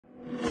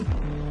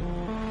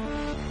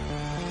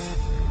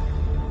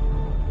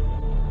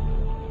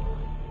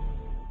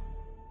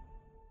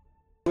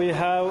We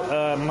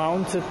have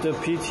mounted the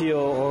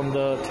PTO on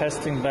the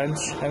testing bench,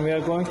 and we are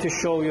going to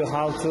show you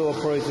how to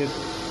operate it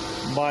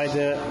by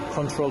the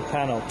control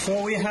panel.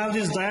 So we have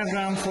this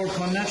diagram for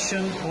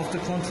connection of the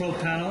control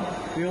panel.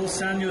 We will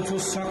send you two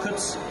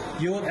sockets.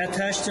 You will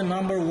attach the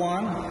number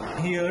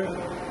 1 here.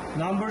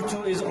 Number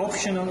 2 is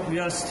optional. We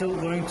are still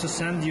going to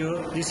send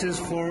you. This is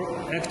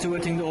for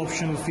activating the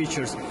optional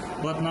features.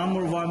 But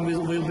number 1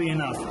 will be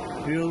enough.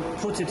 We will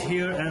put it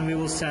here and we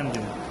will send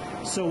you.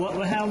 So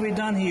what have we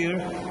done here?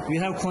 We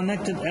have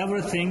connected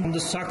everything,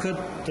 the socket,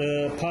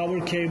 the power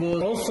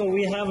cable. Also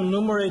we have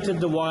enumerated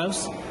the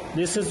valves.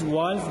 This is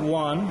valve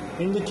 1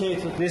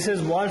 indicated. This is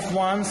valve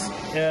 1's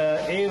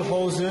air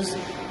hoses,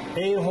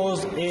 air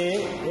hose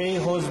A, air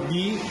hose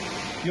B.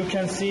 You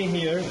can see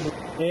here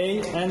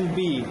A and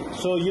B.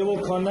 So you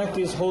will connect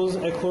these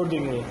hoses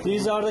accordingly.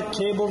 These are the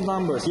cable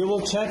numbers. You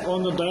will check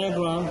on the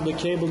diagram the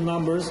cable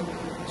numbers.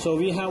 So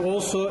we have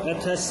also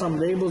attached some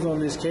labels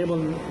on these cable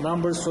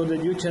numbers so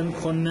that you can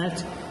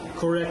connect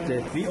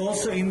correctly. We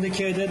also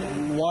indicated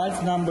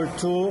valve number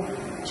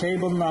 2,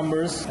 cable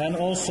numbers, and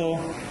also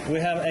we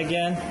have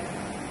again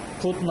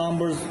put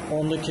numbers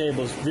on the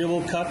cables. We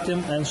will cut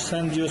them and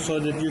send you so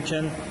that you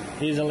can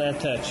easily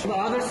attach. On the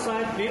other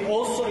side, we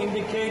also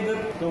indicated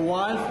the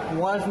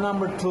valve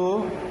number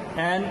 2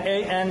 and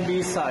A and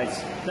B sides.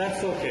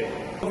 That's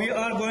okay. We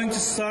are going to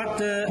start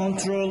the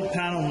control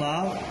panel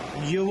now.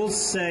 You will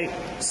say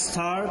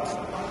start.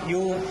 You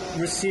will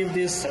receive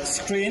this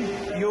screen.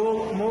 You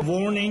will move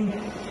warning.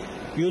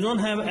 You don't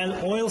have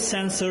an oil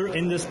sensor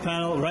in this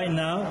panel right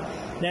now.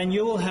 Then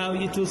you will have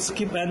it will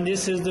skip, and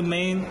this is the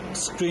main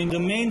screen. The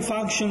main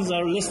functions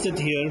are listed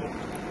here.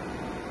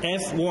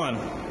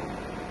 F1.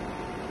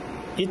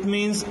 It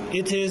means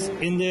it is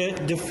in the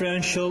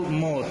differential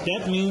mode.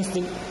 That means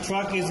the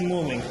truck is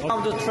moving.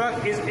 Now the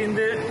truck is in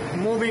the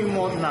moving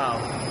mode now.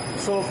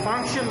 So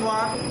function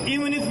 1,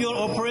 even if your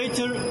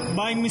operator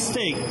by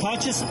mistake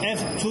touches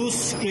F2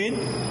 screen,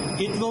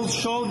 it will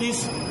show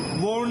this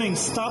warning,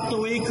 stop the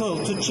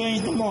vehicle to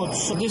change the mode.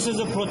 So this is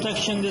a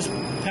protection this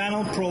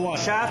panel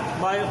provides. Shaft,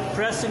 by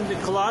pressing the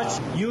clutch,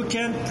 you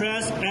can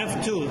press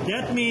F2.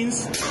 That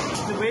means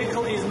the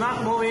vehicle is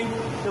not moving,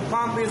 the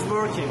pump is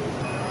working.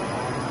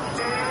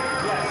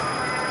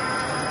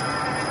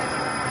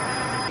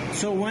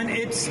 So when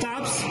it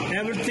stops,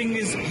 everything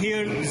is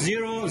here,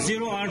 0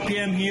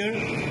 RPM here,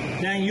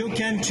 then you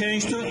can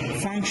change to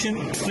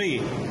function 3.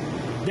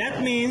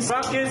 That means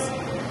truck is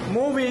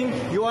moving,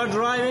 you are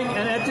driving,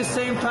 and at the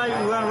same time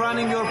you are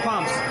running your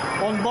pumps.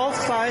 On both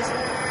sides,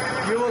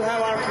 you will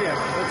have RPM.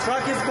 The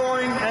truck is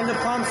going and the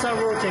pumps are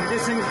working.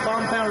 This is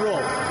pump and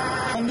roll.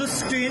 On the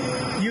screen,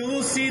 you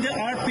will see the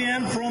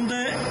RPM from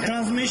the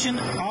transmission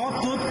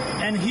output,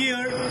 and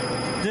here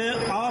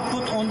the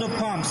output on the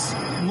pumps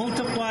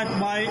multiplied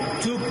by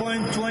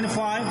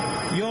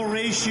 2.25, your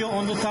ratio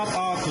on the top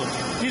output.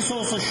 This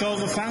also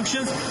shows the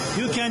functions.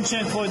 You can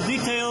check for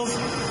details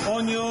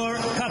on your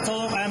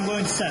catalog I'm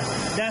going to send.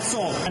 That's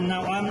all. And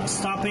now I'm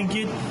stopping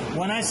it.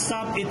 When I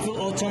stop, it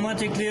will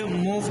automatically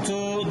move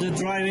to the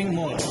driving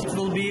mode. It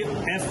will be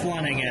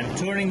F1 again.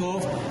 Turning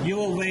off, you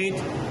will wait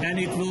and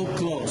it will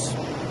close.